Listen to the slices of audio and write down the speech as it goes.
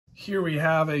Here we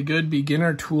have a good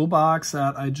beginner toolbox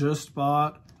that I just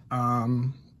bought.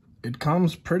 It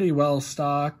comes pretty well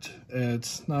stocked.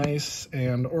 It's nice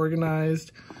and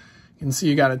organized. You can see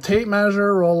you got a tape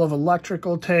measure, roll of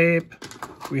electrical tape.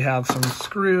 We have some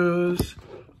screws,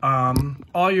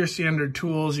 all your standard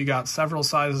tools. You got several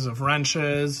sizes of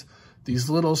wrenches, these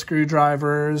little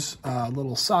screwdrivers,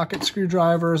 little socket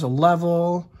screwdrivers, a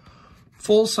level,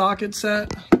 full socket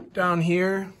set down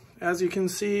here, as you can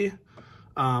see.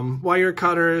 Wire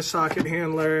cutter, socket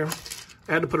handler.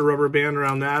 I had to put a rubber band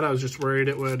around that. I was just worried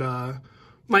it would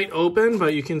might open,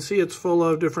 but you can see it's full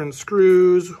of different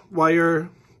screws,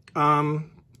 wire adherers,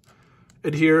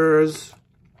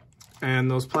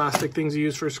 and those plastic things you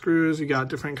use for screws. You got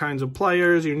different kinds of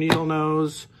pliers, your needle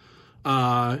nose.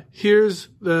 Here's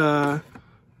the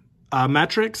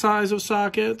metric size of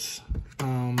sockets.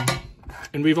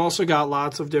 And we've also got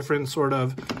lots of different sort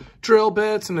of drill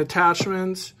bits and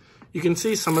attachments. You can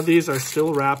see some of these are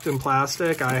still wrapped in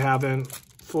plastic. I haven't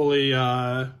fully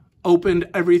opened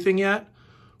everything yet,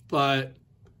 but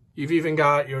you've even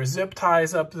got your zip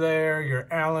ties up there, your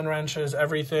Allen wrenches,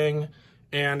 everything.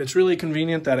 And it's really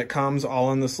convenient that it comes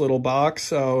all in this little box.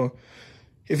 So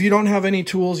if you don't have any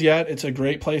tools yet, it's a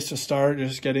great place to start,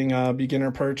 just getting a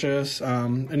beginner purchase.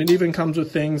 And it even comes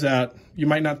with things that you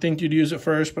might not think you'd use at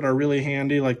first, but are really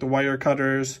handy, like the wire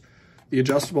cutters. The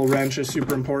adjustable wrench is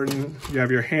super important. You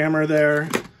have your hammer there.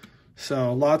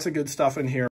 So lots of good stuff in here.